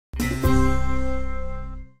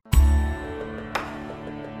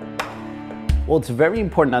Well, it's very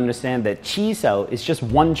important to understand that Chi Sao is just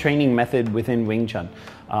one training method within Wing Chun.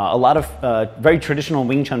 A lot of very traditional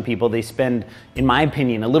Wing Chun people, they spend, in my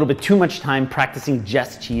opinion, a little bit too much time practicing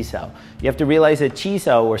just Chi Sao. You have to realize that Chi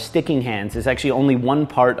Sao, or sticking hands, is actually only one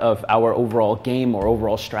part of our overall game or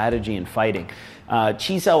overall strategy in fighting.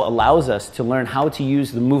 Chi Sao allows us to learn how to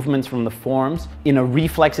use the movements from the forms in a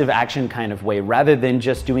reflexive action kind of way. Rather than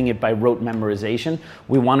just doing it by rote memorization,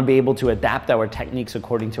 we want to be able to adapt our techniques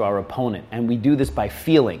according to our opponent. And we do this by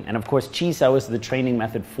feeling. And of course, Chi Sao is the training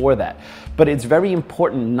method for that. But it's very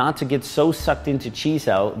important not to get so sucked into Chi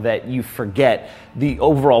Sao that you forget the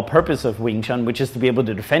overall purpose of Wing Chun, which is to be able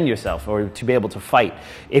to defend yourself or to be able to fight.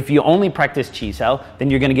 If you only practice Chi Sao,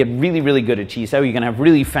 then you're going to get really, really good at Chi Sao. You're going to have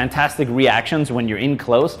really fantastic reactions when you're in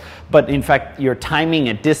close, but in fact your timing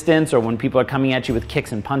at distance, or when people are coming at you with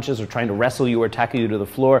kicks and punches or trying to wrestle you or tackle you to the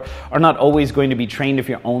floor, are not always going to be trained if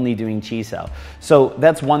you're only doing Chi Sao. So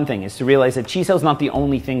that's one thing, is to realize that Chi Sao is not the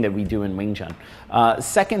only thing that we do in Wing Chun.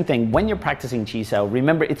 Second thing, when you're practicing Chi Sao,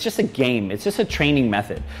 remember it's just a game, it's just a training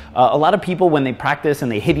method. A lot of people, when they practice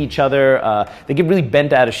and they hit each other, they get really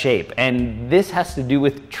bent out of shape, and this has to do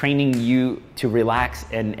with training you to relax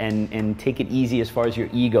and take it easy as far as your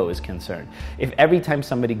ego is concerned. If every time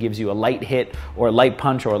somebody gives you a light hit or a light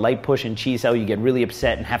punch or a light push in Chi Sao, you get really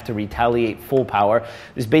upset and have to retaliate full power,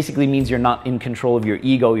 this basically means you're not in control of your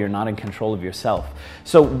ego, you're not in control of yourself.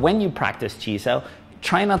 So when you practice Chi Sao,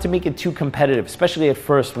 try not to make it too competitive, especially at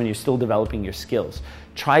first when you're still developing your skills.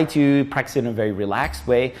 Try to practice it in a very relaxed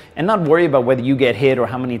way and not worry about whether you get hit or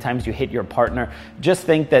how many times you hit your partner. Just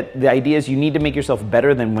think that the idea is you need to make yourself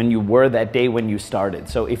better than when you were that day when you started.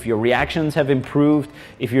 So if your reactions have improved,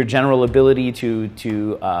 if your general ability to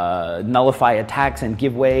nullify attacks and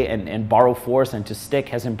give way and borrow force and to stick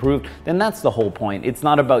has improved, then that's the whole point. It's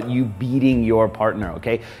not about you beating your partner,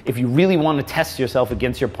 okay? If you really want to test yourself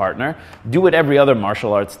against your partner, do what every other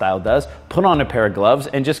martial arts style does, put on a pair of gloves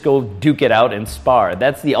and just go duke it out and spar.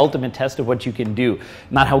 That's the ultimate test of what you can do,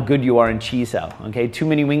 not how good you are in Chi Sao, okay? Too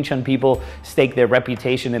many Wing Chun people stake their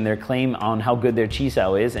reputation and their claim on how good their Chi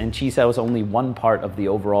Sao is, and Chi Sao is only one part of the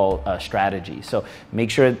overall strategy. So make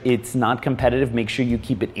sure it's not competitive, make sure you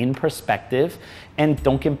keep it in perspective, and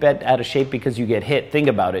don't get bent out of shape because you get hit. Think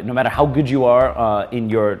about it. No matter how good you are in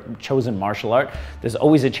your chosen martial art, there's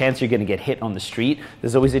always a chance you're going to get hit on the street.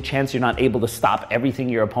 There's always a chance you're not able to stop everything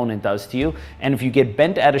your opponent does to you. And if you get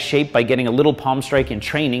bent out of shape by getting a little palm strike in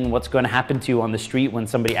training, what's going to happen to you on the street when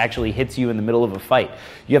somebody actually hits you in the middle of a fight?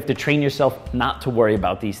 You have to train yourself not to worry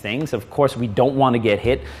about these things. Of course, we don't want to get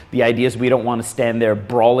hit. The idea is we don't want to stand there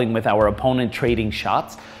brawling with our opponent, trading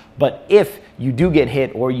shots. But if you do get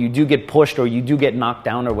hit, or you do get pushed, or you do get knocked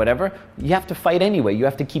down or whatever, you have to fight anyway. You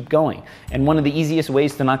have to keep going. And one of the easiest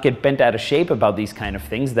ways to not get bent out of shape about these kind of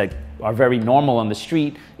things that are very normal on the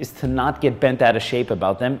street is to not get bent out of shape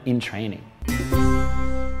about them in training.